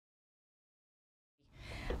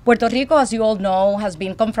Puerto Rico, as you all know, has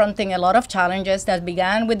been confronting a lot of challenges that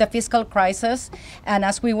began with the fiscal crisis. And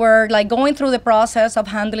as we were going through the process of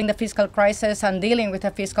handling the fiscal crisis and dealing with the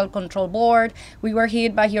Fiscal Control Board, we were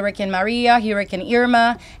hit by Hurricane Maria, Hurricane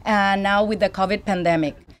Irma, and now with the COVID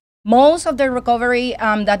pandemic. Most of the recovery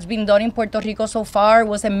that's been done in Puerto Rico so far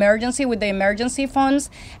was emergency with the emergency funds,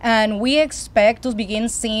 and we expect to begin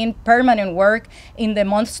seeing permanent work in the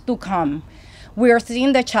months to come. We are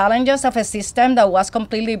seeing the challenges of a system that was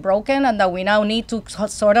completely broken and that we now need to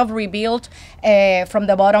sort of rebuild from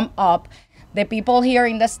the bottom up. The people here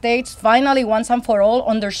in the States finally, once and for all,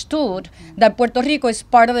 understood that Puerto Rico is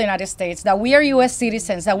part of the United States, that we are U.S.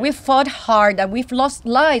 citizens, that we fought hard, that we've lost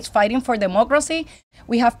lives fighting for democracy.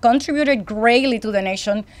 We have contributed greatly to the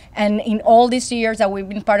nation, and in all these years that we've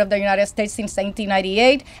been part of the United States since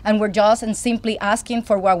 1998, and we're just and simply asking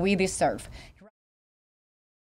for what we deserve.